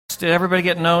Did everybody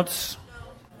get notes?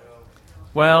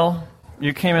 Well,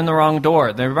 you came in the wrong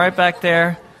door. They're right back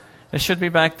there. It should be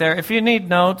back there. If you need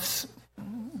notes,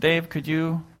 Dave,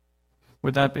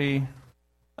 would that be,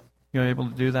 you able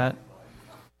to do that?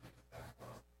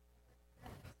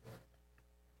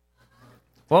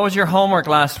 What was your homework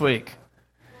last week?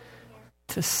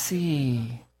 To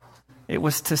see. It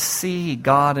was to see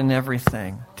God in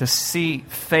everything. To see.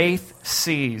 Faith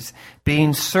sees.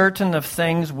 Being certain of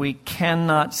things we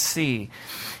cannot see.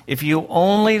 If you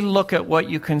only look at what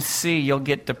you can see, you'll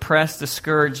get depressed,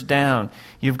 discouraged, down.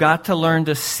 You've got to learn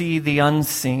to see the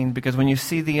unseen, because when you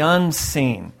see the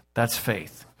unseen, that's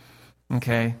faith.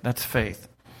 Okay? That's faith.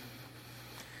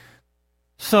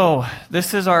 So,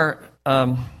 this is our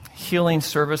healing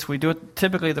service. We do it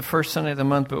typically the first Sunday of the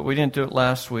month, but we didn't do it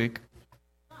last week.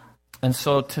 And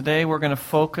so today we're going to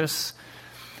focus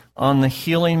on the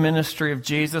healing ministry of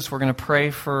Jesus. We're going to pray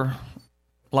for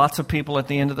lots of people at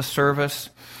the end of the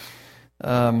service.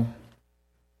 And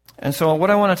so what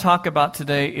I want to talk about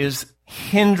today is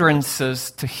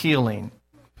hindrances to healing.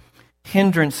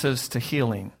 Hindrances to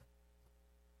healing.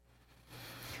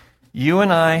 You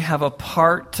and I have a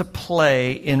part to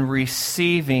play in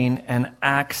receiving and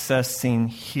accessing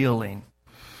healing.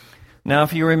 Now,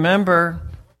 if you remember,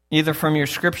 either from your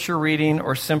scripture reading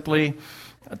or simply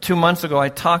 2 months ago, I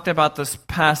talked about this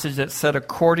passage that said,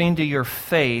 according to your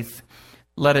faith,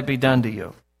 let it be done to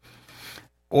you.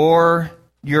 Or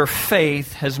your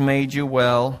faith has made you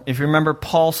well. If you remember,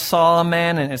 Paul saw a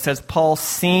man, and it says Paul,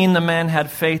 seeing the man, had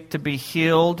faith to be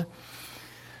healed.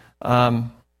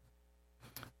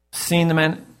 Seeing the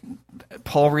man,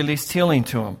 Paul released healing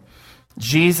to him.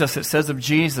 Jesus, it says of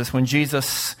Jesus, when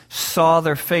Jesus saw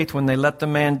their faith, when they let the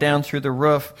man down through the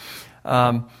roof,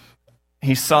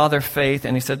 he saw their faith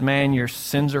and he said, man, your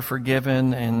sins are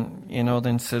forgiven, and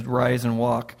then said, rise and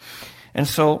walk. And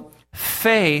so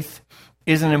faith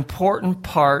is an important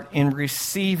part in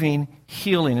receiving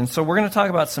healing. And so we're going to talk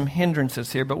about some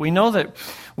hindrances here, but we know that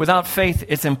without faith,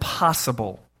 it's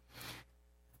impossible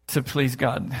to please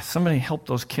God. Somebody help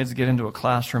those kids get into a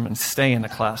classroom and stay in the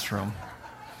classroom.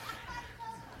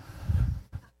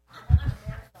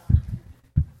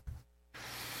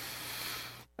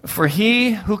 For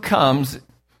he who comes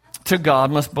to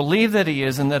God must believe that he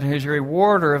is, and that he is a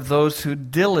rewarder of those who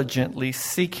diligently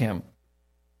seek him.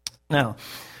 Now,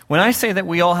 when I say that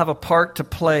we all have a part to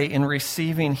play in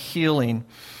receiving healing,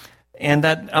 and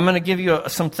that I'm going to give you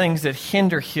some things that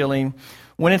hinder healing,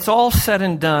 when it's all said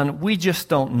and done, we just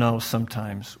don't know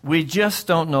sometimes. We just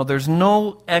don't know. There's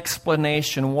no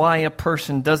explanation why a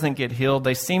person doesn't get healed.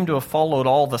 They seem to have followed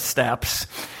all the steps,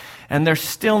 and they're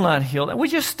still not healed. We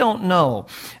just don't know.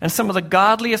 And some of the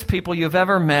godliest people you've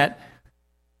ever met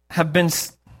have been...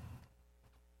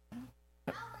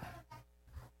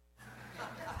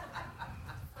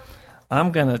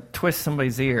 I'm going to twist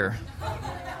somebody's ear.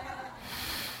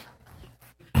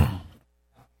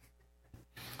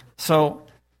 So,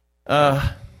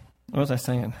 what was I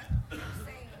saying?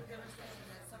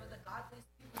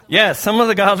 Yeah, some of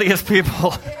the godliest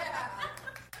people.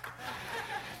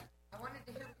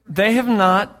 They have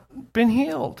not been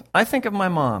healed. I think of my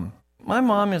mom. My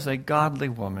mom is a godly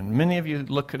woman. Many of you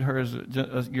look at her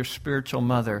as your spiritual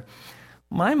mother.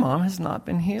 My mom has not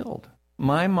been healed.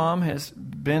 My mom has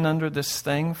been under this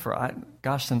thing for,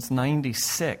 since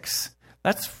 96.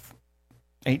 That's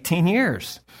 18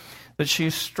 years that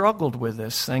she's struggled with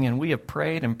this thing, and we have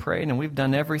prayed, and we've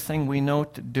done everything we know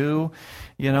to do,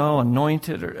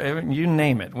 anointed, or you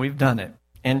name it, we've done it.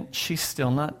 And she's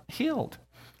still not healed.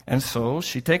 And so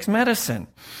she takes medicine.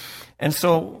 And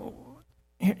so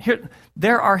here,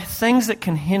 there are things that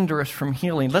can hinder us from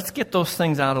healing. Let's get those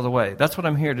things out of the way. That's what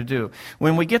I'm here to do.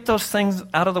 When we get those things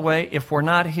out of the way, if we're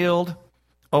not healed,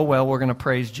 oh well, we're going to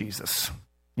praise Jesus.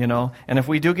 And if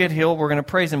we do get healed, we're going to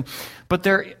praise him. But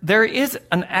there is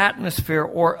an atmosphere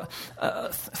or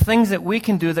things that we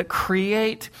can do that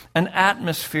create an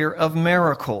atmosphere of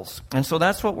miracles. And so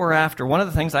that's what we're after. One of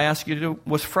the things I asked you to do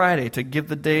was Friday, to give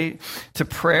the day to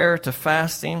prayer, to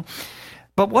fasting.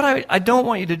 But what I don't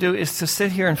want you to do is to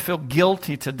sit here and feel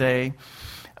guilty today,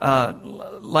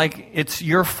 like it's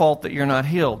your fault that you're not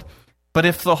healed. But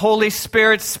if the Holy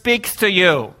Spirit speaks to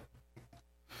you,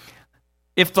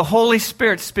 if the Holy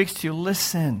Spirit speaks to you,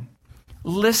 listen.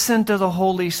 Listen to the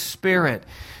Holy Spirit.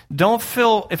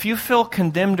 If you feel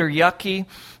condemned or yucky,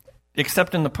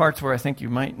 except in the parts where I think you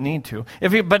might need to.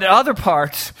 But other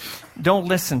parts, don't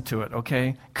listen to it,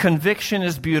 okay? Conviction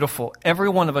is beautiful. Every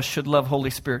one of us should love Holy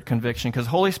Spirit conviction, because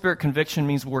Holy Spirit conviction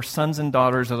means we're sons and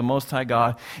daughters of the Most High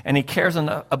God, and He cares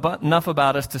enough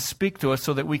about us to speak to us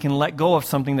so that we can let go of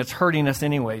something that's hurting us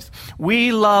anyways.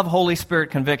 We love Holy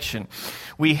Spirit conviction.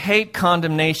 We hate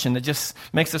condemnation that just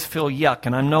makes us feel yuck,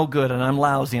 and I'm no good, and I'm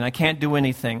lousy, and I can't do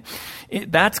anything.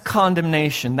 That's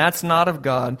condemnation. That's not of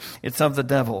God. It's of the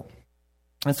devil.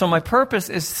 And so my purpose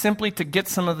is simply to get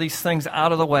some of these things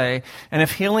out of the way. And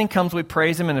if healing comes, we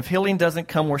praise Him. And if healing doesn't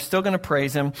come, we're still going to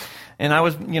praise Him. And I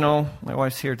was, my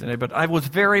wife's here today, but I was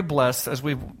very blessed as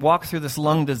we walked through this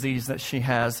lung disease that she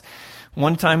has.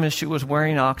 One time as she was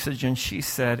wearing oxygen, she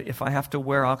said, if I have to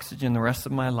wear oxygen the rest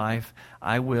of my life,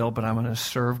 I will, but I'm going to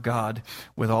serve God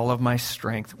with all of my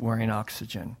strength wearing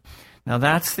oxygen. Now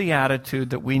that's the attitude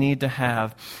that we need to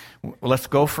have. Let's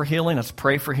go for healing. Let's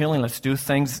pray for healing. Let's do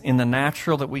things in the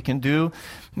natural that we can do.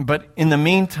 But in the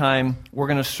meantime, we're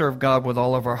going to serve God with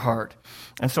all of our heart.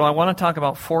 And so I want to talk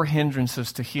about 4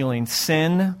 hindrances to healing.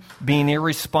 Sin, being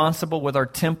irresponsible with our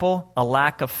temple, a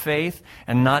lack of faith,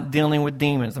 and not dealing with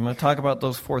demons. I'm going to talk about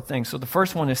those 4 things. So the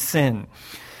first one is sin.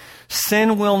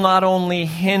 Sin will not only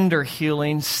hinder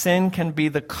healing, sin can be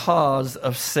the cause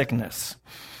of sickness.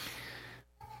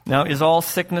 Now, is all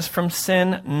sickness from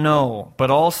sin? No.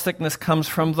 But all sickness comes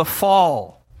from the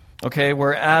fall, okay,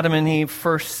 where Adam and Eve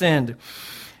first sinned.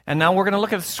 And now we're going to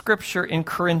look at Scripture in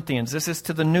Corinthians. This is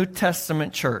to the New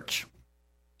Testament church,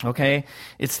 okay?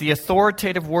 It's the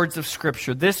authoritative words of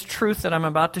Scripture. This truth that I'm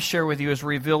about to share with you is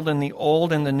revealed in the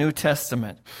Old and the New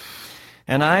Testament.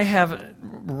 And I have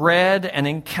read and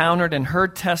encountered and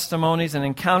heard testimonies and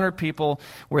encountered people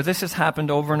where this has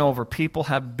happened over and over. People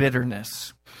have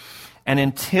bitterness. And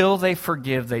until they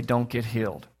forgive, they don't get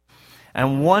healed.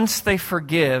 And once they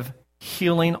forgive,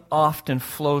 healing often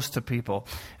flows to people.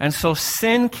 And so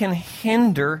sin can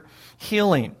hinder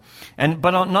healing.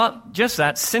 But not just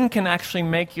that, sin can actually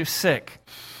make you sick.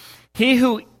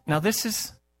 Now this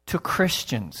is to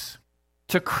Christians.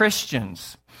 To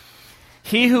Christians.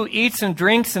 He who eats and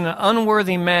drinks in an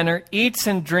unworthy manner eats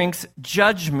and drinks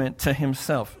judgment to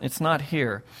himself. It's not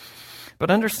here. But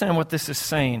understand what this is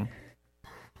saying.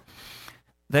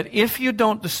 That if you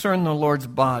don't discern the Lord's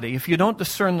body, if you don't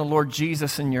discern the Lord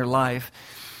Jesus in your life,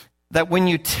 that when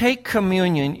you take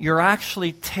communion, you're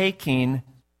actually taking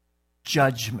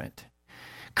judgment.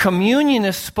 Communion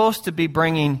is supposed to be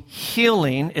bringing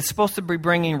healing. It's supposed to be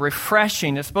bringing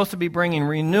refreshing. It's supposed to be bringing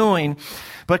renewing.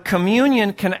 But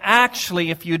communion can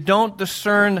actually, if you don't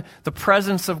discern the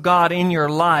presence of God in your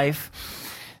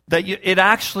life, it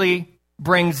actually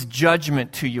brings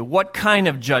judgment to you. What kind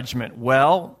of judgment?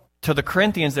 Well, to the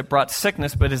Corinthians, it brought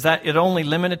sickness, but is that it only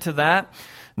limited to that?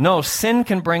 No, sin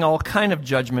can bring all kind of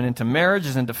judgment into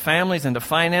marriages, into families, into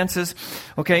finances,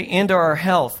 okay, into our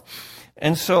health.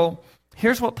 And so,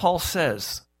 here's what Paul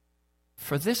says.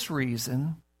 For this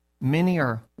reason, many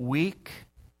are weak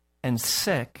and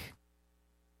sick,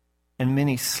 and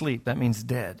many sleep. That means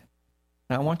dead.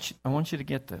 Now, I want you to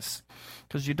get this,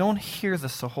 because you don't hear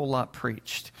this a whole lot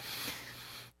preached.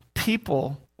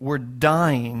 People were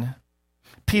dying.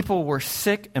 People were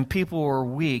sick and people were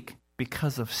weak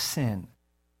because of sin.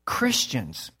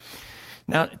 Christians.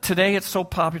 Now, today it's so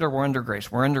popular, we're under grace,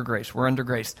 we're under grace, we're under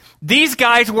grace. These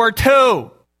guys were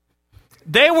too.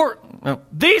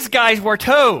 These guys were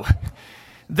too.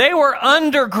 They were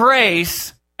under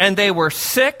grace and they were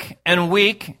sick and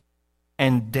weak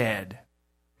and dead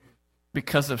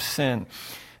because of sin.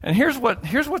 And here's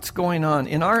what's going on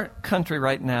in our country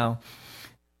right now.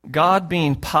 God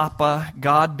being Papa,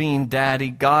 God being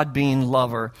Daddy, God being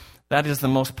lover, that is the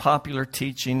most popular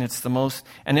teaching. It's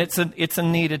a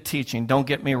needed teaching. Don't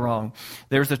get me wrong.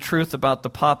 There's a truth about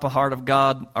the Papa heart of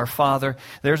God, our Father.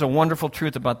 There's a wonderful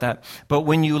truth about that. But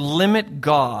when you limit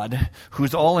God,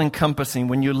 who's all-encompassing,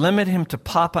 when you limit Him to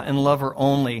Papa and lover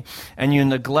only, and you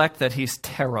neglect that He's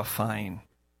terrifying,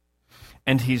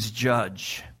 and He's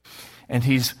judge, and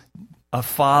He's a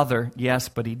father, yes,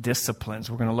 but He disciplines.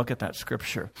 We're going to look at that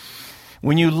scripture.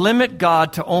 When you limit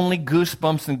God to only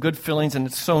goosebumps and good feelings, and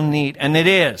it's so neat, and it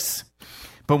is,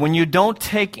 but when you don't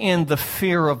take in the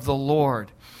fear of the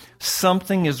Lord,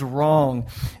 something is wrong.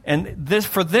 And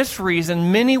for this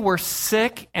reason, many were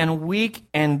sick and weak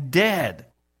and dead.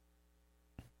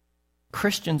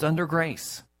 Christians under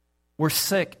grace were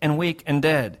sick and weak and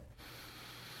dead.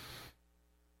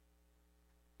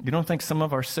 You don't think some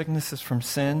of our sickness is from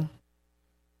sin?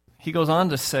 He goes on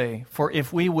to say, for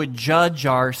if we would judge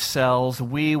ourselves,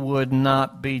 we would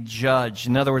not be judged.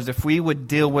 In other words, if we would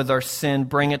deal with our sin,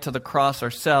 bring it to the cross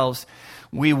ourselves,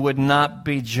 we would not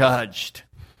be judged.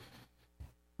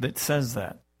 It says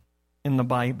that in the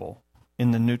Bible,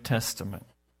 in the New Testament.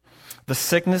 The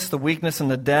sickness, the weakness,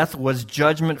 and the death was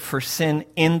judgment for sin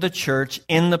in the church,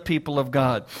 in the people of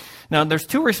God. Now, there's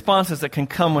two responses that can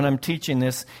come when I'm teaching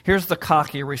this. Here's the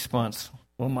cocky response.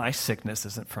 Well, my sickness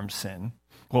isn't from sin.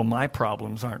 Well, my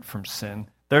problems aren't from sin.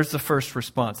 There's the first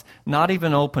response. Not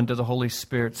even open to the Holy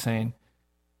Spirit saying,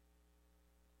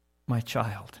 my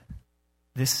child,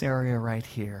 this area right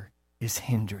here is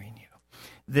hindering you.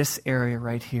 This area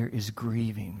right here is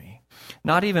grieving me.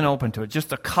 Not even open to it,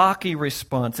 just a cocky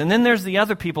response. And then there's the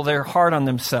other people that are hard on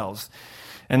themselves.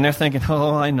 And they're thinking,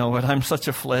 oh, I know it. I'm such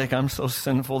a flake. I'm so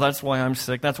sinful. That's why I'm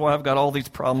sick. That's why I've got all these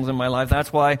problems in my life.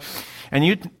 That's why. And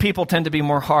you people tend to be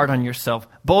more hard on yourself.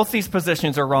 Both these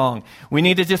positions are wrong. We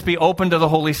need to just be open to the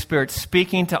Holy Spirit,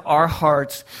 speaking to our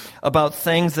hearts about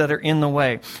things that are in the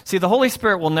way. See, the Holy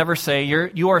Spirit will never say,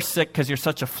 you are sick because you're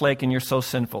such a flake and you're so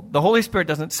sinful. The Holy Spirit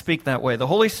doesn't speak that way. The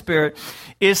Holy Spirit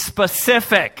is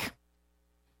specific.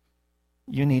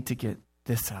 You need to get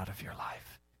this out of your life.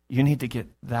 You need to get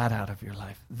that out of your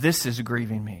life. This is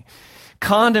grieving me.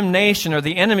 Condemnation or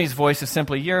the enemy's voice is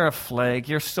simply, you're a flake,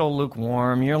 you're so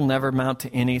lukewarm, you'll never amount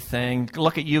to anything.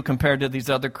 Look at you compared to these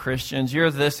other Christians.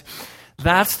 You're this.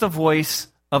 That's the voice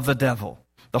of the devil.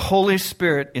 The Holy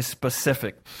Spirit is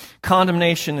specific.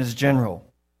 Condemnation is general.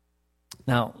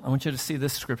 Now, I want you to see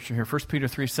this scripture here, 1 Peter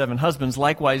 3:7. Husbands,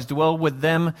 likewise, dwell with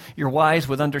them, your wives,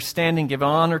 with understanding. Give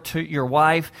honor to your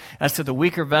wife as to the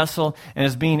weaker vessel, and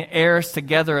as being heirs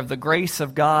together of the grace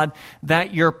of God,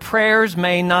 that your prayers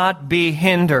may not be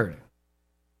hindered.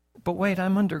 But wait,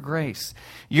 I'm under grace.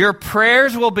 Your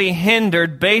prayers will be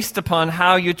hindered based upon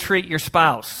how you treat your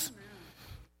spouse.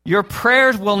 Your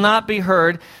prayers will not be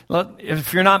heard.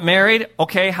 If you're not married,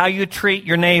 okay, how you treat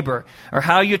your neighbor, or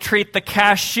how you treat the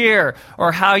cashier,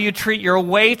 or how you treat your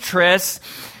waitress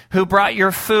who brought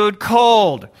your food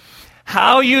cold.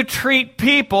 How you treat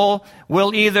people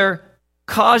will either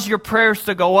cause your prayers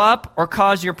to go up or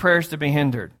cause your prayers to be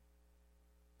hindered.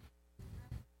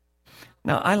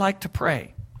 Now, I like to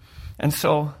pray, and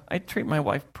so I treat my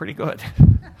wife pretty good.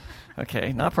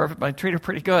 Okay, not perfect, but I treat her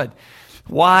pretty good.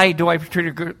 Why do I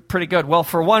treat her pretty good? Well,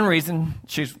 for one reason,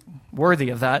 she's worthy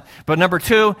of that. But number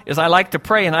two is I like to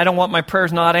pray, and I don't want my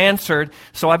prayers not answered,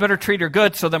 so I better treat her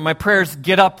good so that my prayers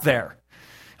get up there.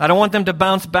 I don't want them to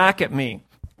bounce back at me.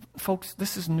 Folks,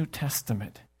 this is New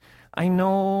Testament. I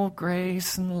know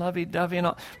grace and lovey-dovey and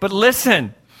all, but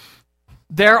listen,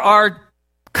 there are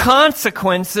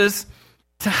consequences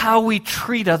to how we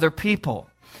treat other people.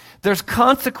 There's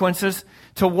consequences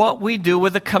to what we do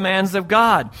with the commands of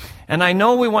God. And I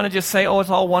know we want to just say, oh, it's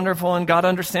all wonderful and God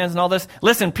understands and all this.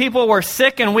 Listen, people were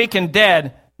sick and weak and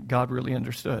dead. God really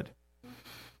understood.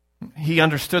 He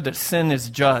understood that sin is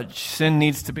judged. Sin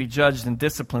needs to be judged and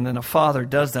disciplined, and a father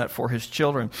does that for his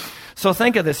children. So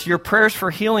think of this. Your prayers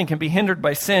for healing can be hindered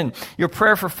by sin. Your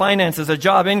prayer for finances, a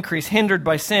job increase, hindered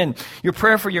by sin. Your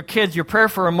prayer for your kids, your prayer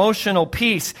for emotional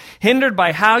peace, hindered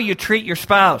by how you treat your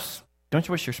spouse. Don't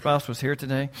you wish your spouse was here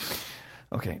today?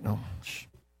 Okay, no.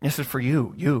 This is for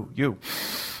you.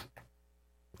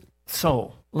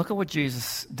 So, look at what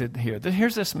Jesus did here.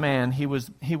 Here's this man. He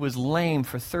was lame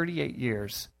for 38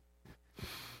 years.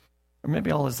 Or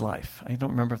maybe all his life. I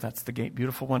don't remember if that's the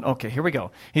beautiful one. Okay, here we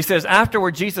go. He says,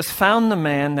 afterward, Jesus found the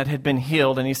man that had been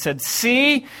healed, and he said,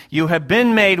 see, you have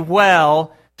been made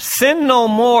well. Sin no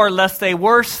more, lest a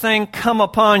worse thing come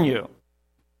upon you.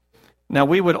 Now,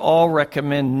 we would all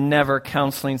recommend never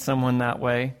counseling someone that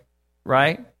way,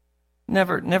 right?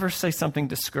 Never say something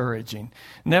discouraging.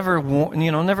 Never,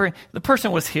 the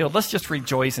person was healed. Let's just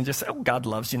rejoice and just say, oh, God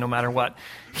loves you no matter what.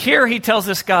 Here he tells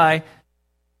this guy,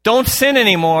 don't sin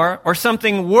anymore or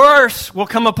something worse will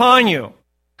come upon you.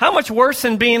 How much worse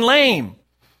than being lame?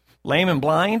 Lame and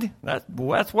blind?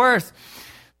 That's worse.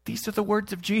 These are the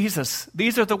words of Jesus.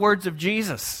 These are the words of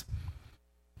Jesus.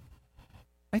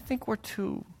 I think we're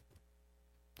too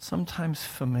sometimes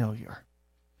familiar,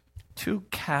 too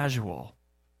casual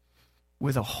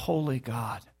with a holy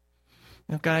God.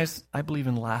 Now, guys, I believe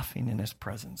in laughing in his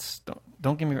presence.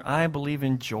 Don't get me wrong. I believe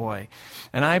in joy.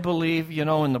 And I believe,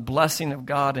 in the blessing of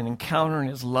God and encountering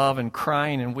his love and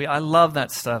crying. And I love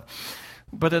that stuff.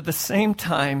 But at the same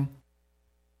time,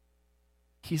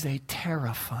 he's a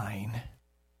terrifying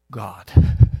God.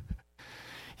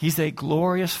 He's a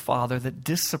glorious Father that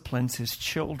disciplines his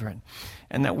children.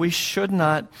 And that we should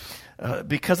not,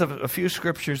 because of a few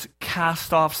scriptures,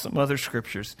 cast off some other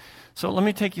scriptures. So let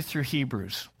me take you through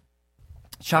Hebrews.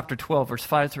 Chapter 12, verse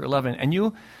 5 through 11.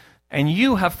 And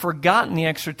you have forgotten the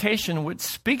exhortation which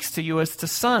speaks to you as to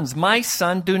sons. My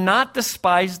son, do not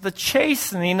despise the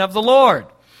chastening of the Lord,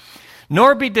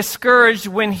 nor be discouraged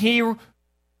when you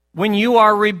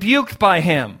are rebuked by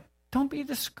him. Don't be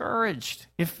discouraged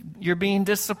if you're being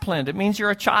disciplined. It means you're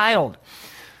a child.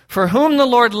 For whom the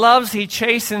Lord loves, he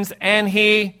chastens, and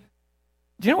he...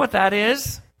 Do you know what that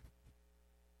is?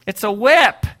 It's a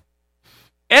whip.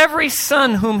 Every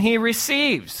son whom he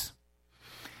receives.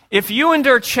 If you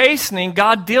endure chastening,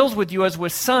 God deals with you as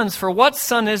with sons. For what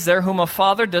son is there whom a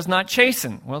father does not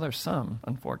chasten? Well, there's some,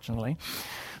 unfortunately.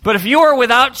 But if you are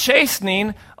without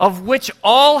chastening, of which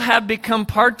all have become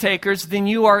partakers, then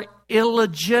you are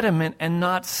illegitimate and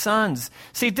not sons.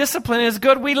 See, discipline is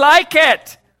good. We like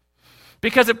it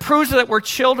because it proves that we're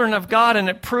children of God, and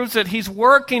it proves that he's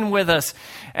working with us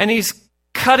and he's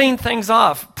cutting things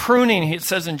off, pruning, it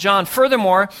says in John.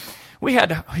 Furthermore, we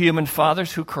had human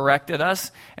fathers who corrected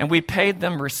us, and we paid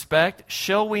them respect.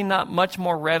 Shall we not much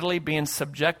more readily be in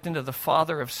subjection to the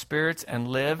Father of spirits and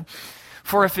live?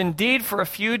 For if indeed for a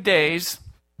few days,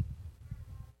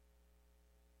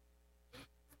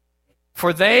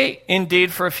 for they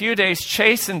indeed for a few days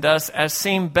chastened us as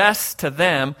seemed best to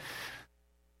them,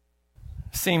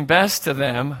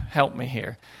 help me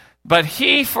here, but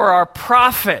he for our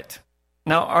profit.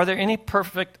 Now, are there any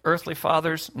perfect earthly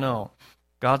fathers? No.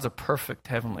 God's a perfect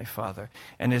heavenly Father,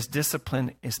 and his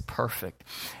discipline is perfect.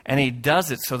 And he does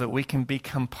it so that we can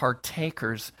become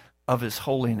partakers of his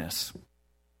holiness.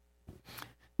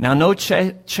 Now, no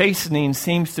chastening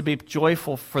seems to be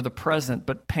joyful for the present,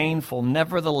 but painful.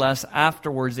 Nevertheless,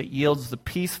 afterwards it yields the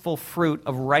peaceful fruit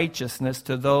of righteousness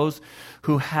to those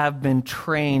who have been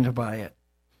trained by it.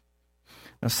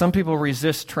 Now, some people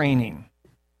resist training.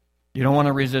 You don't want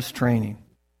to resist training.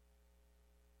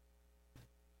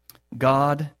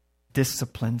 God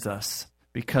disciplines us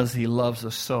because he loves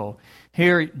us so.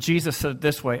 Here, Jesus said it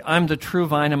this way, I'm the true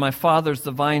vine, and my Father's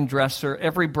the vine dresser.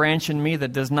 Every branch in me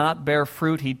that does not bear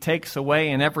fruit, he takes away,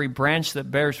 and every branch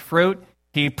that bears fruit,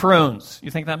 he prunes.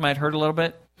 You think that might hurt a little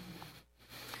bit?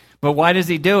 But why does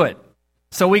he do it?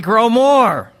 So we grow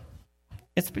more.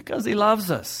 It's because he loves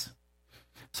us.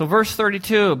 So verse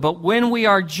 32, but when we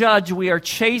are judged, we are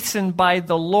chastened by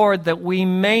the Lord, that we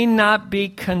may not be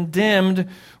condemned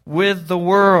with the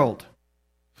world.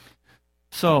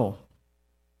 So,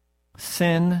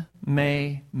 sin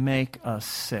may make us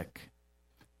sick.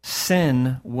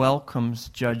 Sin welcomes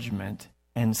judgment,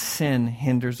 and sin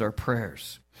hinders our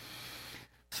prayers.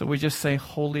 So we just say,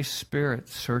 Holy Spirit,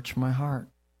 search my heart.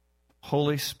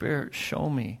 Holy Spirit, show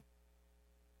me.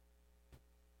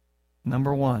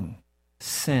 Number one,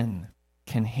 sin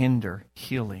can hinder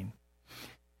healing.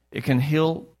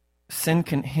 Sin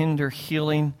can hinder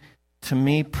healing to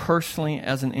me personally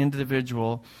as an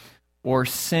individual, or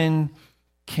sin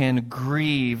can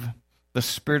grieve the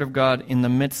Spirit of God in the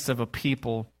midst of a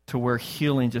people to where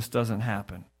healing just doesn't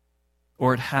happen,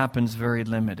 or it happens very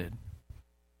limited.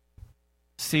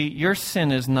 See, your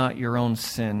sin is not your own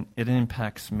sin. It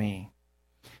impacts me.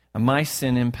 And my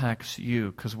sin impacts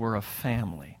you because we're a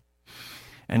family.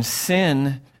 And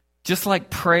sin, just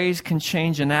like praise can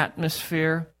change an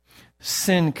atmosphere,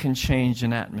 sin can change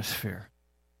an atmosphere.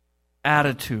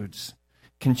 Attitudes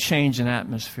can change an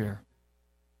atmosphere.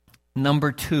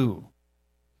 Number two,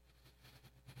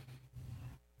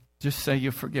 just say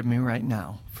you forgive me right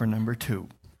now for number two.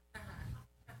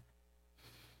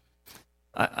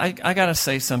 I got to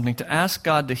say something. To ask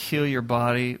God to heal your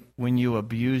body when you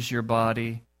abuse your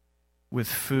body with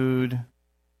food,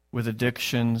 with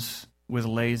addictions, with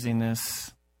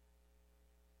laziness,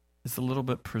 is a little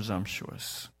bit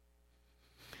presumptuous.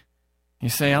 You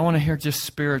say, I want to hear just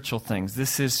spiritual things.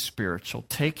 This is spiritual.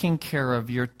 Taking care of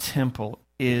your temple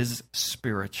is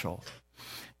spiritual.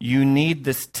 You need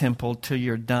this temple to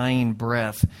your dying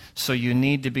breath, so you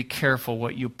need to be careful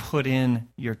what you put in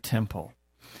your temple.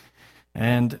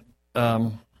 And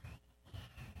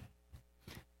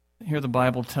here the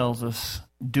Bible tells us,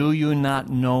 do you not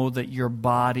know that your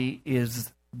body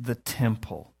is the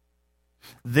temple?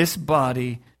 This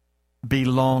body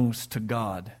belongs to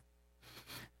God.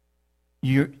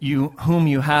 You whom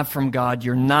you have from God,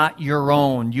 you're not your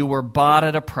own. You were bought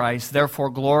at a price.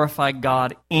 Therefore, glorify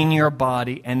God in your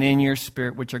body and in your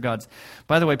spirit, which are God's.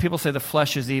 By the way, people say the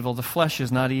flesh is evil. The flesh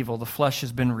is not evil. The flesh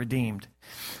has been redeemed.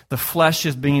 The flesh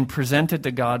is being presented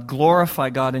to God. Glorify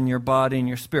God in your body and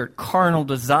your spirit. Carnal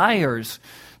desires,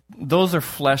 those are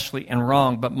fleshly and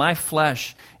wrong. But my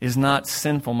flesh is not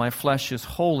sinful. My flesh is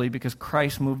holy because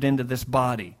Christ moved into this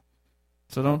body.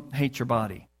 So don't hate your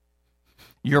body.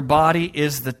 Your body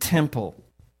is the temple.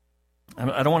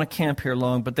 I don't want to camp here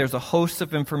long, but there's a host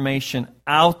of information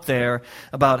out there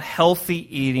about healthy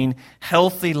eating,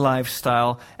 healthy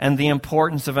lifestyle, and the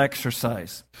importance of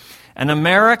exercise. And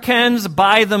Americans,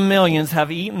 by the millions,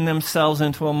 have eaten themselves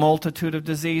into a multitude of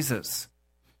diseases.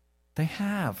 They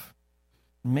have.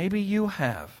 Maybe you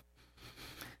have.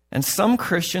 And some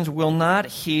Christians will not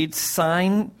heed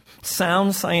sound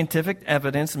scientific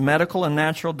evidence, medical and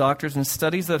natural doctors, and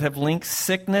studies that have linked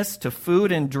sickness to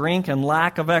food and drink and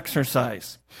lack of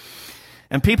exercise.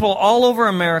 And people all over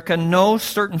America know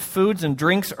certain foods and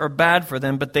drinks are bad for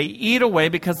them, but they eat away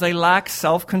because they lack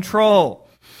self-control.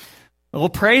 Well,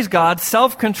 praise God,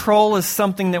 self-control is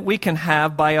something that we can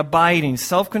have by abiding.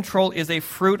 Self-control is a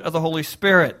fruit of the Holy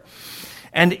Spirit.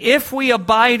 And if we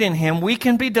abide in Him, we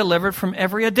can be delivered from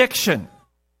every addiction.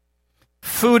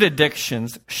 Food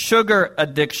addictions, sugar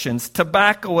addictions,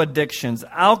 tobacco addictions,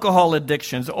 alcohol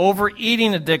addictions,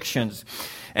 overeating addictions.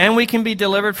 And we can be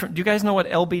delivered from, do you guys know what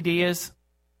LBD is?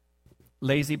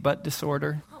 Lazy butt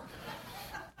disorder.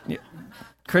 Yeah.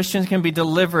 Christians can be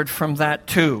delivered from that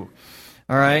too.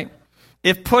 All right?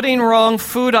 If putting wrong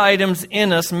food items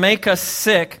in us make us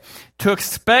sick, to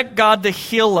expect God to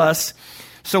heal us,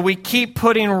 so we keep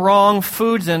putting wrong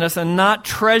foods in us and not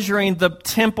treasuring the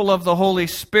temple of the Holy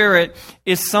Spirit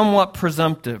is somewhat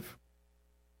presumptive.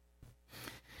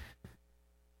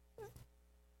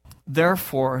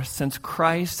 Therefore, since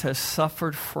Christ has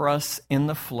suffered for us in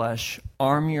the flesh,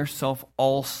 arm yourself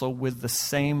also with the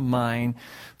same mind,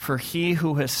 for he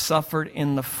who has suffered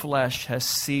in the flesh has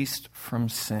ceased from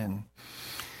sin.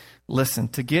 Listen,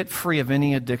 to get free of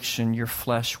any addiction, your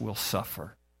flesh will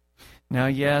suffer. Now,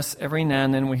 yes, every now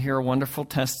and then we hear a wonderful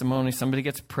testimony. Somebody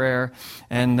gets prayer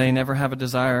and they never have a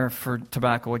desire for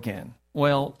tobacco again.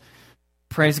 Well,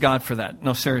 praise God for that.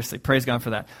 No, seriously, praise God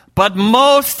for that. But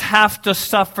most have to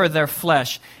suffer their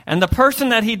flesh. And the person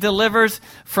that He delivers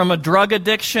from a drug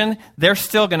addiction, they're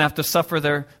still going to have to suffer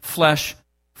their flesh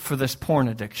for this porn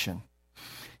addiction.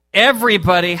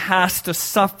 Everybody has to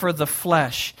suffer the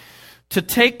flesh. To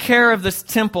take care of this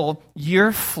temple,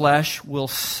 your flesh will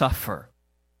suffer.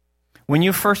 When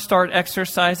you first start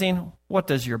exercising, what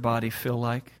does your body feel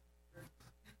like?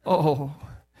 Oh,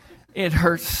 it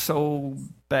hurts so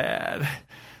bad.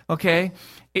 Okay?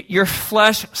 Your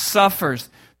flesh suffers.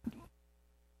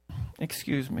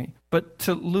 Excuse me. But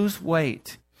to lose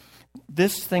weight,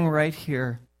 this thing right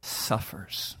here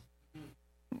suffers.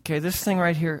 Okay, this thing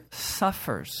right here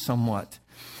suffers somewhat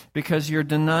because you're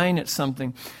denying it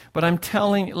something. But I'm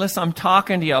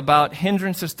talking to you about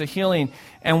hindrances to healing.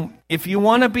 And if you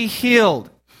want to be healed,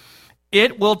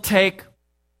 it will take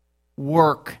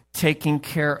work taking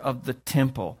care of the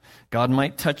temple. God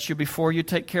might touch you before you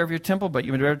take care of your temple, but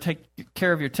you would better take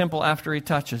care of your temple after He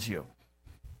touches you.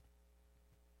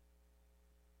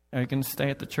 Are you going to stay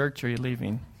at the church or are you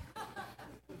leaving?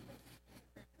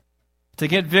 To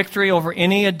get victory over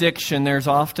any addiction, there's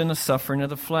often a suffering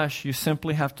of the flesh. You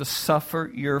simply have to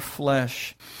suffer your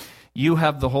flesh. You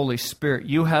have the Holy Spirit.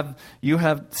 You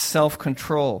have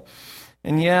self-control.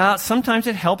 And yeah, sometimes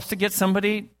it helps to get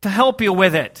somebody to help you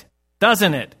with it,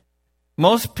 doesn't it?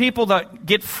 Most people that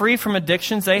get free from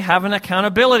addictions, they have an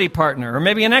accountability partner, or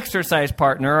maybe an exercise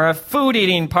partner, or a food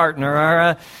eating partner, or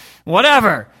a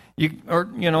whatever.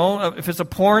 If it's a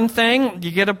porn thing,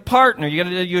 you get a partner.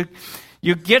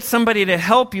 You get somebody to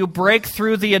help you break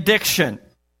through the addiction.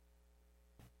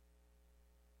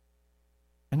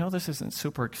 I know this isn't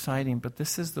super exciting, but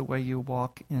this is the way you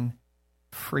walk in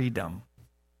freedom.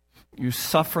 You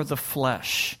suffer the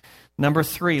flesh. Number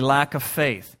 3, lack of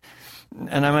faith.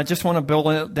 And I just want to build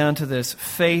it down to this.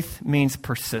 Faith means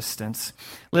persistence.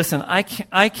 Listen, I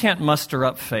can't muster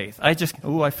up faith. I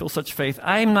feel such faith.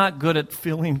 I'm not good at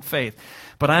feeling faith,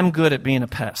 but I'm good at being a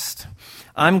pest.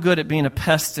 I'm good at being a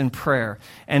pest in prayer.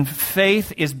 And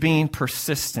faith is being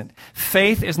persistent.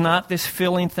 Faith is not this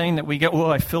feeling thing that we get,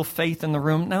 I feel faith in the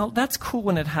room. Now, that's cool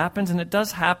when it happens, and it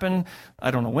does happen.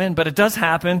 I don't know when, but it does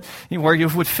happen where you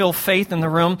would feel faith in the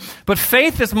room. But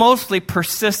faith is mostly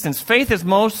persistence. Faith is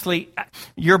mostly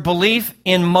your belief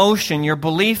in motion, your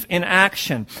belief in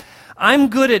action. I'm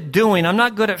good at doing. I'm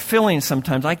not good at feeling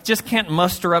sometimes. I just can't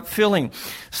muster up feeling.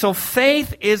 So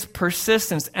faith is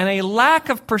persistence. And a lack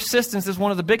of persistence is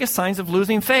one of the biggest signs of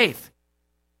losing faith.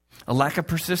 A lack of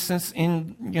persistence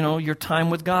in, your time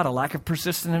with God. A lack of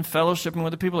persistence in fellowshipping with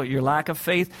the people. Your lack of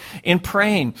faith in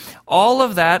praying. All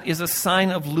of that is a sign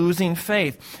of losing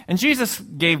faith. And Jesus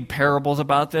gave parables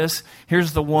about this.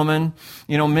 Here's the woman.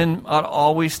 Men ought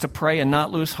always to pray and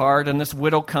not lose heart. And this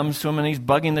widow comes to him and he's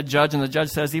bugging the judge. And the judge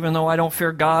says, even though I don't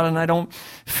fear God and I don't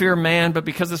fear man, but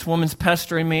because this woman's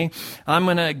pestering me, I'm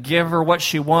going to give her what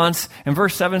she wants. And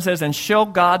verse 7 says, and shall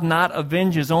God not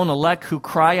avenge His own elect who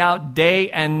cry out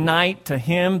day and night to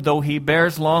Him, though He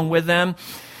bears long with them?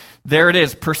 There it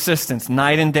is, persistence,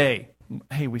 night and day.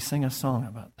 Hey, we sing a song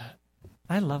about that.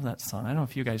 I love that song. I don't know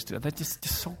if you guys do. That's just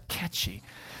so catchy.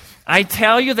 I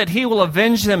tell you that He will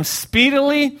avenge them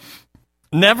speedily.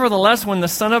 Nevertheless, when the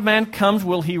Son of Man comes,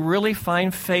 will he really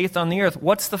find faith on the earth?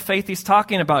 What's the faith he's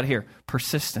talking about here?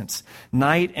 Persistence,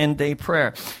 night and day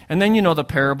prayer. And then you know the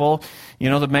parable. You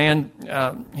know, the man,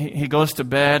 he goes to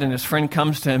bed and his friend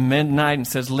comes to him midnight and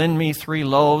says, lend me 3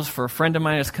 loaves, for a friend of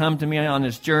mine has come to me on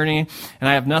his journey and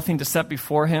I have nothing to set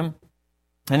before him.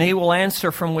 And he will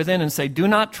answer from within and say, do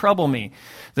not trouble me.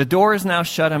 The door is now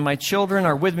shut and my children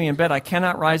are with me in bed. I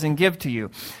cannot rise and give to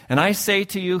you. And I say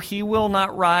to you, he will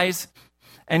not rise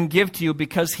and give to you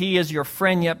because he is your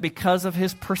friend, yet because of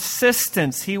his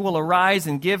persistence, he will arise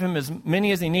and give him as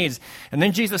many as he needs. And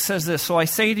then Jesus says this, so I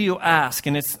say to you, ask.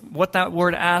 And it's what that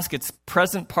word ask, it's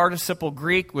present participle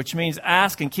Greek, which means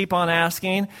ask and keep on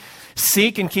asking,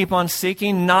 seek and keep on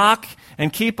seeking, knock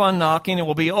and keep on knocking. It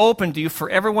will be open to you. For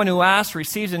everyone who asks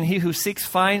receives, and he who seeks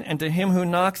finds, and to him who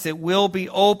knocks it will be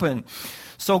open.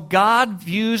 So God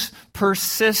views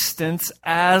persistence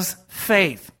as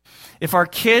faith. If our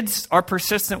kids are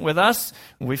persistent with us,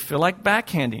 we feel like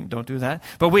backhanding. Don't do that.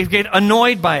 But we get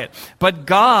annoyed by it. But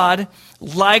God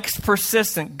likes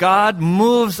persistent. God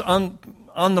moves on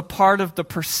the part of the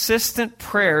persistent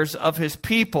prayers of his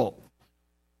people.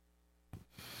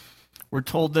 We're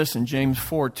told this in James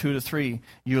 4, 2-3.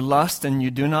 You lust and you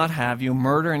do not have. You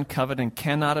murder and covet and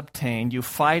cannot obtain. You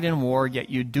fight in war, yet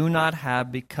you do not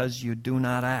have because you do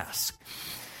not ask.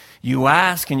 You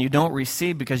ask and you don't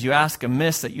receive because you ask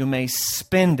amiss that you may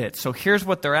spend it. So here's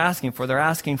what they're asking for. They're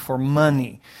asking for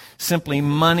money, simply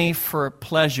money for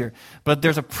pleasure. But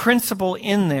there's a principle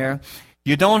in there.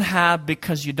 You don't have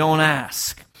because you don't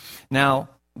ask. Now,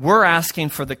 we're asking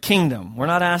for the kingdom. We're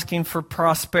not asking for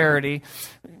prosperity.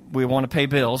 We want to pay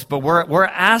bills, but we're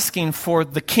asking for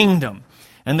the kingdom.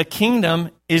 And the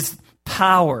kingdom is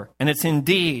power, and it's in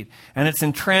deed, and it's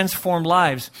in transformed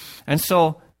lives. And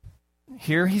so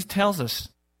here he tells us,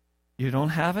 you don't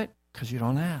have it because you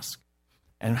don't ask.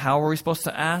 And how are we supposed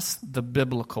to ask? The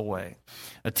biblical way.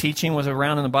 A teaching was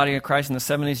around in the body of Christ in the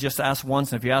 70s, just ask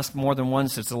once. And if you ask more than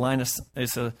once, it's a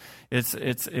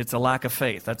lack of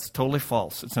faith. That's totally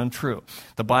false. It's untrue.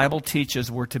 The Bible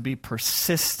teaches we're to be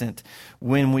persistent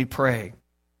when we pray.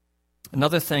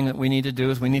 Another thing that we need to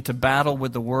do is we need to battle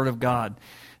with the Word of God.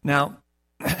 Now,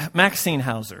 Maxine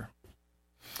Hauser.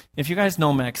 If you guys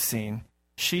know Maxine,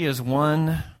 she is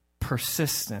one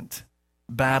persistent,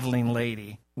 battling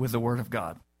lady with the Word of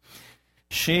God.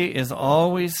 She is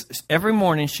always, every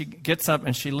morning she gets up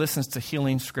and she listens to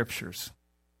healing scriptures.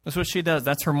 That's what she does.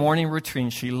 That's her morning routine.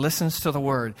 She listens to the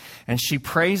Word and she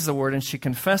prays the Word and she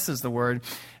confesses the Word.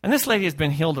 And this lady has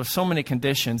been healed of so many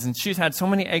conditions and she's had so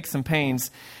many aches and pains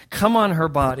come on her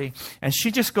body, and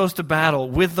she just goes to battle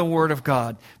with the Word of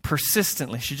God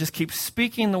persistently. She just keeps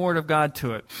speaking the Word of God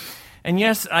to it. And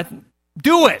yes,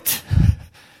 do it.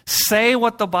 Say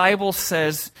what the Bible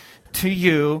says to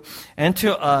you and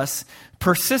to us.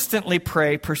 Persistently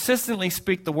pray, persistently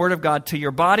speak the Word of God to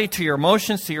your body, to your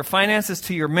emotions, to your finances,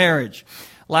 to your marriage.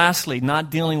 Lastly,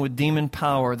 not dealing with demon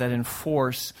power that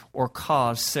enforce or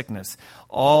cause sickness.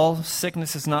 All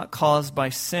sickness is not caused by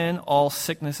sin. All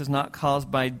sickness is not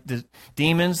caused by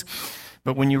demons.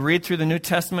 But when you read through the New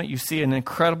Testament, you see an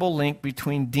incredible link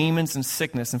between demons and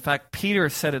sickness. In fact, Peter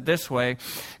said it this way: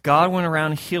 God went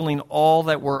around healing all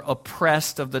that were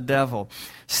oppressed of the devil.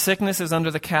 Sickness is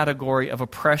under the category of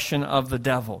oppression of the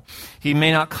devil. He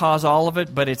may not cause all of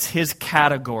it, but it's his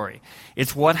category.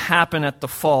 It's what happened at the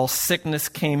fall. Sickness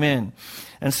came in.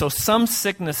 And so some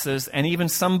sicknesses and even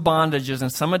some bondages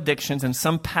and some addictions and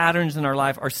some patterns in our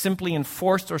life are simply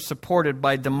enforced or supported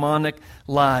by demonic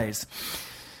lies.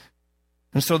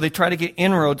 And so they try to get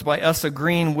inroads by us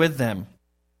agreeing with them.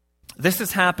 This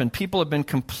has happened. People have been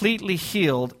completely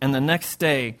healed, and the next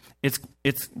day, it's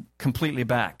completely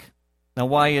back. Now,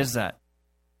 why is that?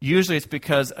 Usually it's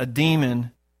because a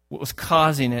demon was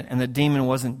causing it, and the demon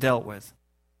wasn't dealt with.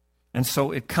 And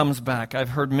so it comes back. I've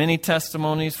heard many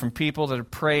testimonies from people that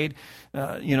have prayed,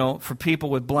 for people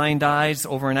with blind eyes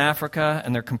over in Africa,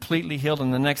 and they're completely healed,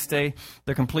 and the next day,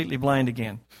 they're completely blind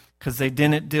again, because they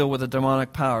didn't deal with a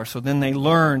demonic power. So then they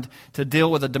learned to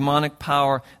deal with a demonic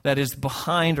power that is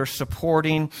behind or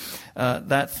supporting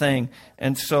that thing.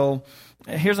 And so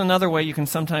here's another way you can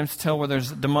sometimes tell where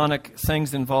there's demonic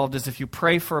things involved is if you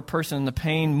pray for a person and the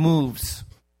pain moves.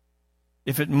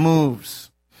 If it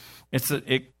moves, it's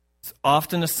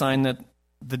often a sign that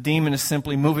the demon is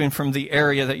simply moving from the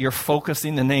area that you're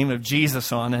focusing the name of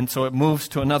Jesus on, and so it moves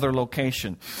to another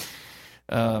location.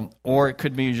 Or it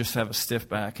could be you just have a stiff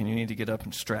back and you need to get up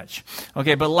and stretch.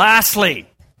 Okay, but lastly,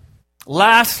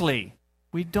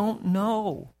 we don't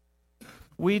know.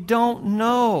 We don't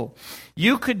know.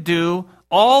 You could do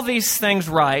all these things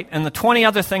right and the 20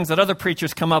 other things that other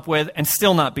preachers come up with and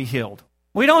still not be healed.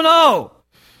 We don't know.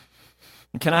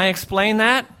 Can I explain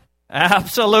that?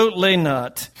 Absolutely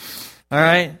not. All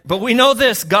right? But we know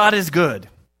this, God is good.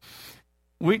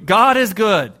 God is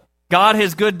good. God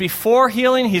is good before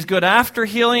healing, He's good after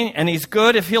healing, and He's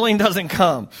good if healing doesn't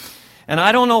come. And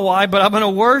I don't know why, but I'm going to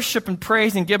worship and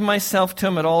praise and give myself to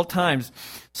Him at all times.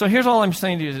 So here's all I'm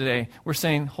saying to you today. We're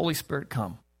saying, Holy Spirit,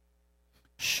 come.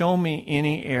 Show me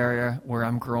any area where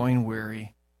I'm growing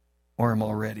weary or I'm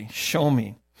already. Show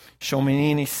me. Show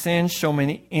me any sins. Show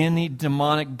me any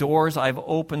demonic doors I've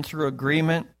opened through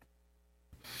agreement.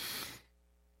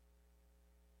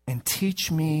 And teach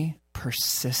me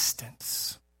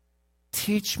persistence.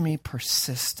 Teach me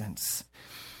persistence.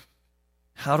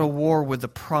 How to war with the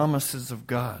promises of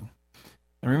God.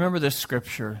 And remember this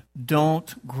scripture.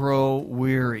 Don't grow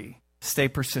weary. Stay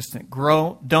persistent.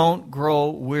 Don't grow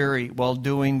weary while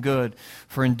doing good.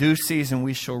 For in due season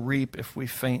we shall reap if we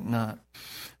faint not.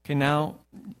 Okay, now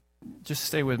just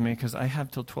stay with me because I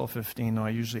have till 12:15, though I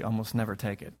usually almost never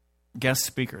take it. Guest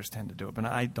speakers tend to do it, but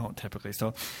I don't typically.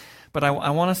 But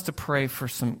I want us to pray for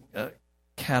some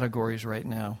categories right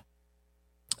now.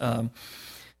 And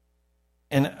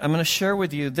I'm going to share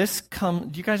with you, do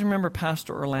you guys remember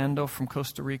Pastor Orlando from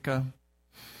Costa Rica?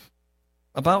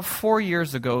 About 4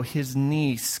 years ago, his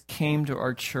niece came to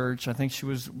our church. I think she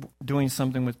was doing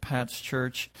something with Pat's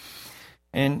church.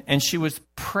 And she was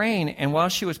praying, and while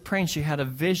she was praying, she had a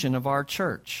vision of our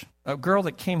church. A girl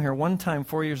that came here one time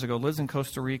 4 years ago, lives in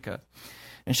Costa Rica.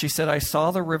 And she said, I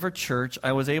saw the River Church.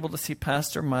 I was able to see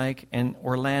Pastor Mike and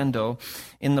Orlando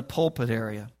in the pulpit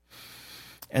area.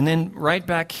 And then right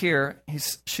back here,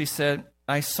 she said,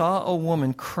 I saw a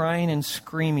woman crying and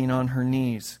screaming on her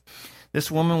knees.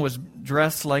 This woman was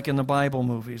dressed like in the Bible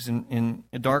movies, in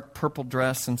a dark purple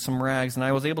dress and some rags. And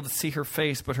I was able to see her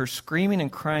face, but her screaming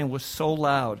and crying was so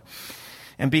loud.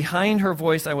 And behind her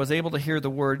voice, I was able to hear the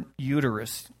word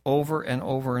uterus over and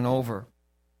over and over.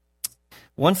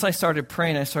 Once I started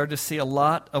praying, I started to see a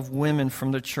lot of women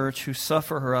from the church who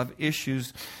suffer or have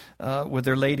issues with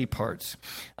their lady parts.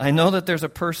 I know that there's a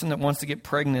person that wants to get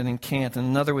pregnant and can't, and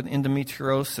another with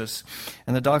endometriosis,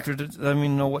 and the doctor doesn't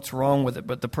even know what's wrong with it,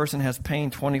 but the person has pain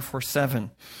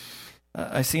 24/7.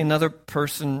 I see another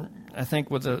person, I think,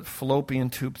 with a fallopian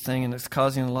tube thing, and it's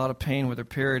causing a lot of pain with her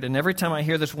period. And every time I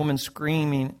hear this woman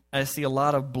screaming, I see a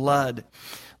lot of blood,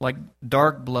 like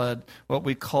dark blood, what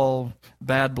we call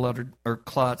bad blood or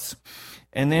clots.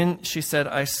 And then she said,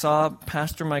 I saw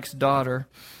Pastor Mike's daughter.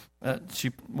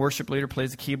 She worship leader,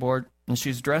 plays the keyboard, and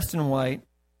she's dressed in white.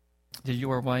 Did you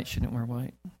wear white? She didn't wear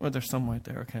white. Well, there's some white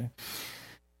there, okay.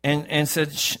 And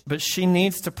said, but she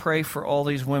needs to pray for all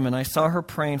these women. I saw her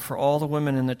praying for all the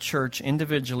women in the church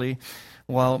individually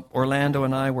while Orlando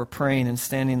and I were praying and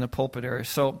standing in the pulpit area.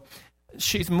 So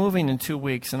she's moving in 2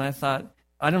 weeks, and I thought,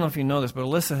 I don't know if you know this, but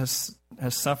Alyssa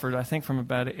has suffered, I think, from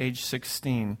about age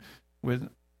 16 with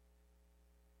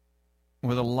a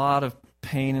lot of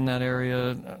pain in that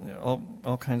area,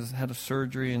 all kinds of, had a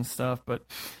surgery and stuff.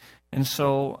 And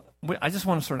so I just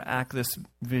want to sort of act this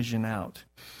vision out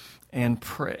and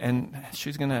pray. And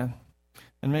she's going to,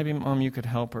 and maybe, Mom, you could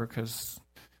help her,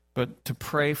 but to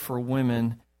pray for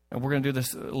women, and we're going to do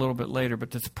this a little bit later,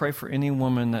 but to pray for any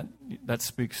woman that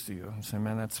speaks to you and say,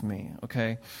 man, that's me,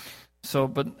 okay? So,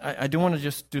 but I do want to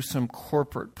just do some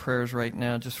corporate prayers right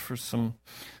now, just for some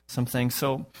things.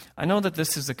 So I know that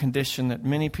this is a condition that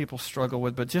many people struggle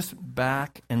with, but just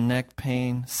back and neck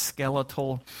pain,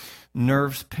 skeletal,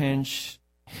 nerves pinch,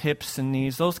 hips and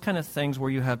knees, those kind of things where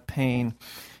you have pain.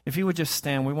 If you would just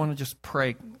stand, we want to just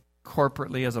pray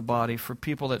corporately as a body for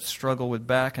people that struggle with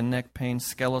back and neck pain,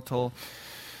 skeletal,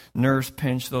 nerves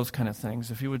pinch, those kind of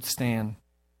things. If you would stand.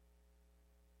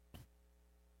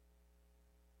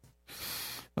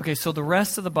 Okay, so the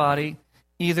rest of the body,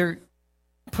 either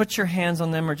put your hands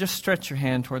on them or just stretch your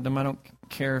hand toward them. I don't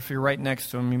care if you're right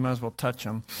next to them. You might as well touch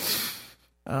them.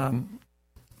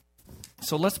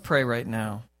 So let's pray right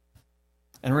now.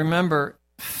 And remember,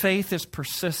 faith is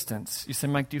persistence. You say,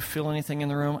 Mike, do you feel anything in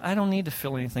the room? I don't need to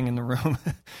feel anything in the room.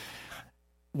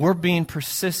 We're being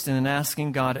persistent and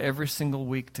asking God every single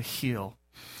week to heal.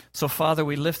 So, Father,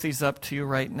 we lift these up to you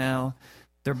right now.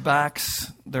 Their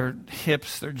backs, their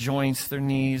hips, their joints, their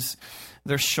knees,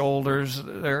 their shoulders,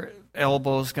 their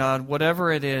elbows, God,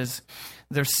 whatever it is,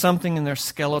 there's something in their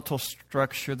skeletal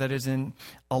structure that is in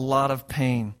a lot of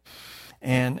pain.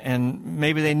 And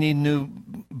maybe they need new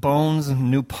bones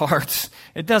and new parts.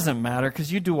 It doesn't matter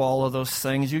because you do all of those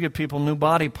things. You give people new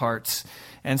body parts.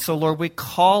 And so, Lord, we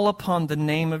call upon the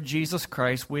name of Jesus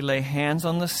Christ. We lay hands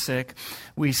on the sick.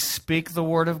 We speak the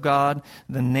word of God,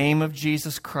 the name of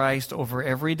Jesus Christ, over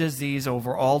every disease,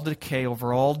 over all decay,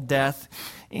 over all death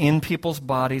in people's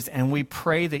bodies. And we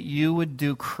pray that you would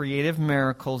do creative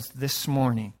miracles this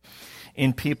morning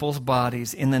in people's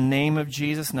bodies. In the name of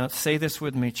Jesus. Now, say this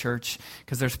with me, church,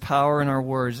 because there's power in our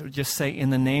words. Just say,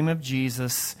 in the name of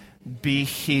Jesus, be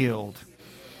healed.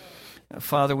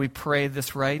 Father, we pray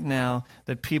this right now,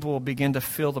 that people will begin to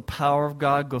feel the power of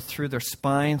God go through their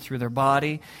spine, through their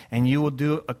body, and you will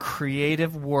do a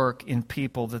creative work in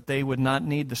people, that they would not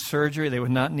need the surgery, they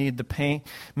would not need the pain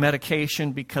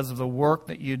medication, because of the work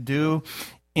that you do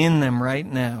in them right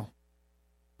now.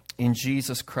 In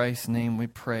Jesus Christ's name we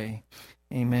pray.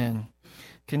 Amen.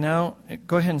 Okay, now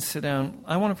go ahead and sit down.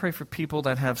 I want to pray for people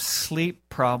that have sleep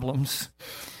problems,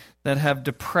 that have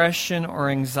depression or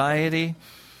anxiety,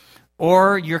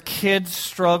 or your kids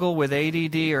struggle with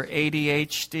ADD or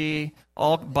ADHD,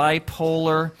 all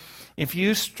bipolar. If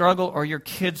you struggle, or your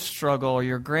kids struggle, or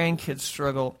your grandkids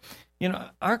struggle, you know,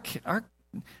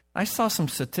 I saw some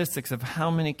statistics of how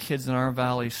many kids in our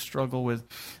valley struggle with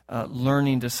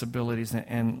learning disabilities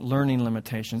and learning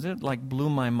limitations. It like blew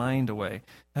my mind away.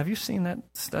 Have you seen that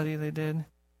study they did?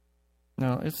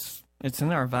 No, it's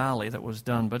in our valley that was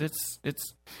done, but it's.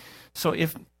 So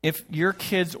if your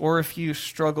kids, or if you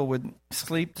struggle with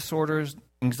sleep disorders,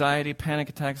 anxiety, panic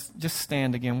attacks, just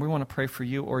stand again. We want to pray for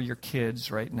you or your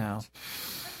kids right now.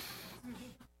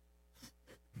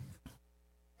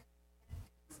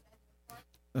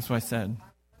 That's what I said.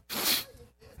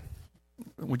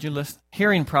 Would you list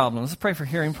hearing problems? Let's pray for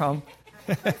hearing problems.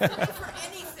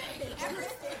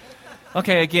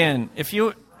 Okay, again,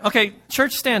 okay,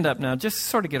 church, stand up now. Just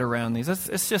sort of get around these.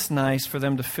 It's just nice for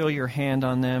them to feel your hand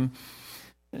on them.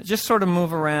 Just sort of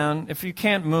move around. If you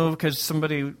can't move because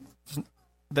somebody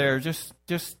there, just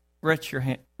reach your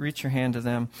hand to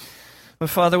them. But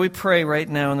Father, we pray right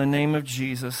now in the name of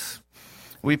Jesus.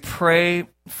 We pray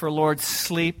for, Lord,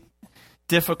 sleep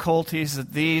difficulties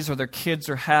that these or their kids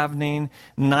are having,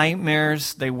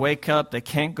 nightmares. They wake up, they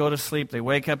can't go to sleep. They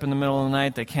wake up in the middle of the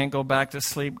night, they can't go back to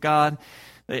sleep. God,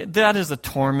 that is a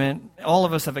torment. All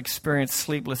of us have experienced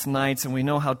sleepless nights, and we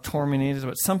know how tormenting it is,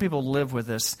 but some people live with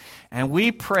this. And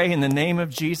we pray in the name of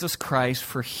Jesus Christ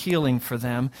for healing for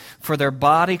them, for their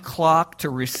body clock to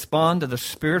respond to the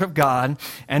Spirit of God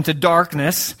and to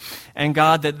darkness. And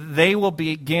God, that they will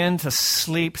begin to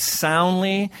sleep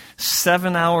soundly.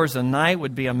 7 hours a night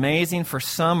would be amazing for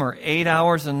some, or 8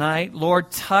 hours a night.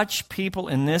 Lord, touch people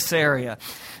in this area,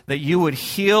 that you would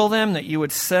heal them, that you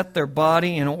would set their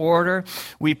body in order.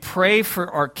 We pray for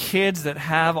our kids that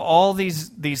have all these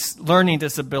learning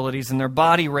disabilities and their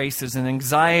body races and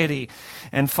anxiety.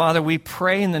 And Father, we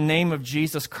pray in the name of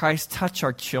Jesus Christ, touch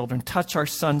our children, touch our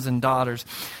sons and daughters,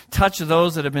 touch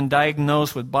those that have been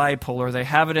diagnosed with bipolar. They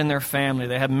have it in their family.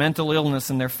 They have mental illness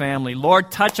in their family.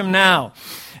 Lord, touch them now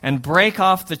and break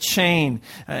off the chain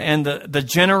and the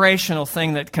generational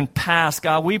thing that can pass.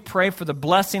 God, we pray for the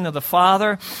blessing of the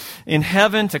Father in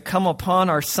heaven to come upon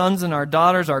our sons and our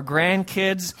daughters, our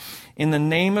grandkids. In the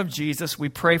name of Jesus, we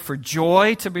pray for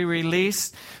joy to be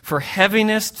released, for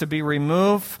heaviness to be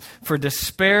removed, for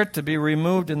despair to be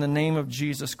removed in the name of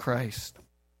Jesus Christ.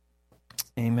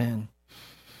 Amen.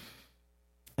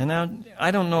 And now,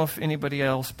 I don't know if anybody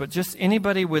else, but just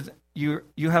anybody with you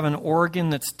have an organ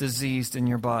that's diseased in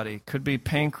your body. It could be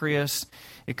pancreas.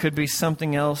 It could be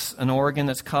something else, an organ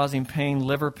that's causing pain,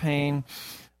 liver pain.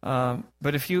 But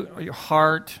if your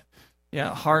heart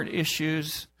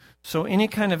issues. So any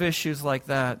kind of issues like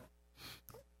that,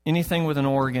 anything with an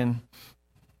organ.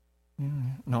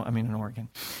 No, I mean an organ.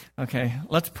 Okay,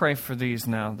 let's pray for these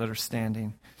now that are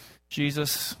standing.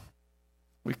 Jesus,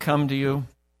 we come to you.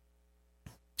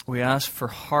 We ask for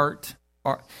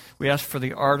we ask for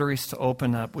the arteries to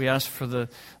open up. We ask for the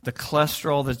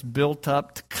cholesterol that's built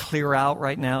up to clear out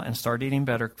right now and start eating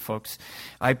better, folks.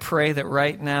 I pray that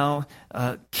right now,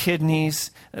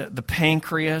 kidneys, the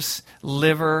pancreas,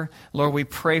 liver, Lord, we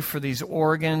pray for these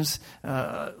organs.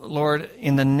 Lord,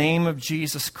 in the name of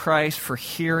Jesus Christ, for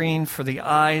hearing, for the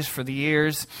eyes, for the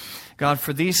ears. God,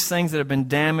 for these things that have been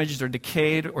damaged or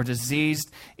decayed or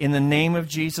diseased, in the name of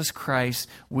Jesus Christ,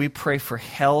 we pray for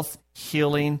health,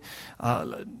 healing,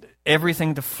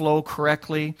 everything to flow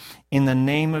correctly. In the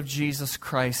name of Jesus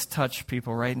Christ, touch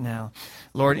people right now.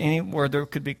 Lord, anywhere there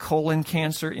could be colon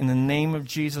cancer, in the name of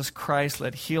Jesus Christ,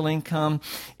 let healing come.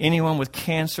 Anyone with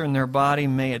cancer in their body,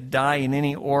 may it die in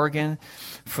any organ.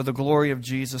 For the glory of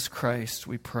Jesus Christ,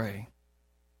 we pray.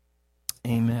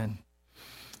 Amen.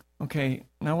 Okay,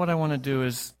 now what I want to do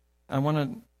is I want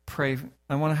to pray.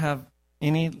 I want to have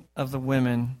any of the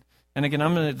women And again,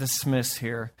 I'm going to dismiss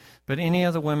here, but any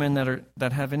of the women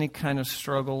that have any kind of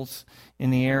struggles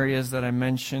in the areas that I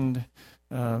mentioned,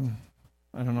 I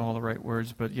don't know all the right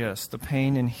words, but yes, the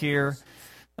pain in here,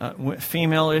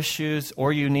 female issues,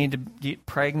 or you need to get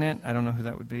pregnant. I don't know who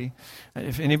that would be.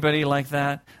 If anybody like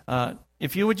that,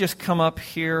 if you would just come up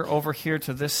here, over here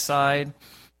to this side,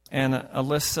 and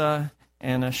Alyssa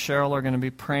and Cheryl are going to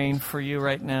be praying for you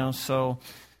right now. So,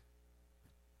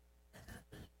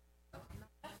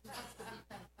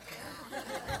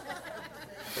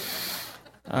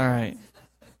 all right.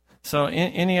 So,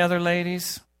 any other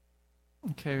ladies?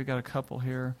 Okay, we got a couple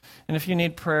here. And if you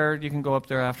need prayer, you can go up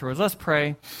there afterwards. Let's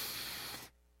pray.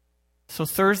 So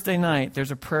Thursday night,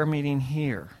 there's a prayer meeting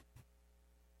here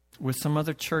with some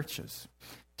other churches.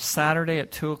 Saturday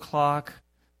at 2 o'clock,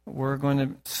 we're going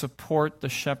to support the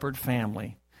Shepherd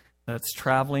family that's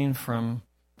traveling from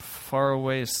far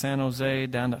away as San Jose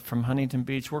down from Huntington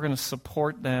Beach. We're going to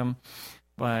support them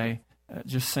by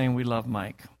just saying we love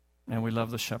Mike and we love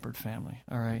the Shepherd family.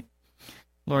 All right.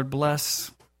 Lord,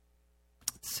 bless.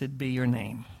 Sid be your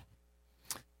name.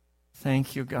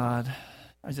 Thank you, God.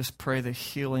 I just pray that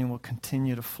healing will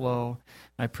continue to flow.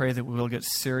 I pray that we will get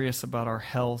serious about our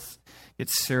health, get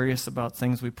serious about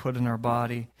things we put in our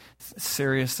body,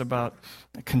 serious about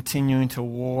continuing to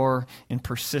war in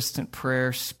persistent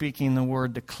prayer, speaking the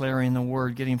word, declaring the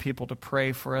word, getting people to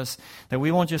pray for us, that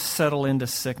we won't just settle into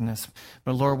sickness.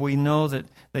 But Lord, we know that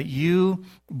you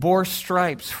bore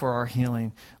stripes for our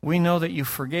healing. We know that you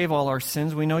forgave all our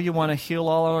sins. We know you want to heal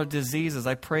all our diseases.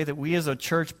 I pray that we as a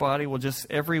church body will just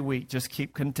every week just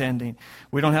keep contending.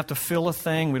 We don't have to feel a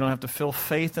thing. We don't have to feel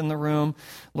faith in the room.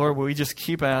 Lord, we just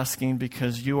keep asking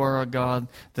because you are a God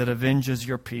that avenges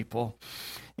your people.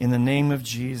 In the name of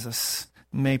Jesus,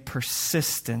 may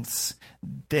persistence,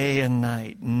 day and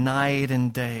night, night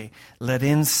and day, let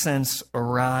incense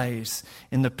arise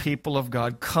in the people of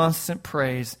God. Constant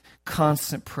praise,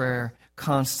 constant prayer,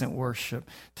 constant worship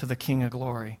to the King of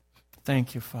Glory.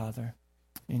 Thank you, Father.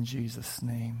 In Jesus'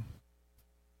 name,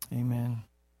 amen.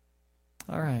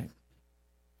 All right.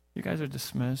 You guys are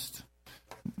dismissed.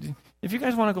 If you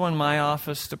guys want to go in my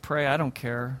office to pray, I don't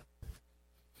care.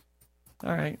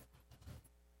 All right.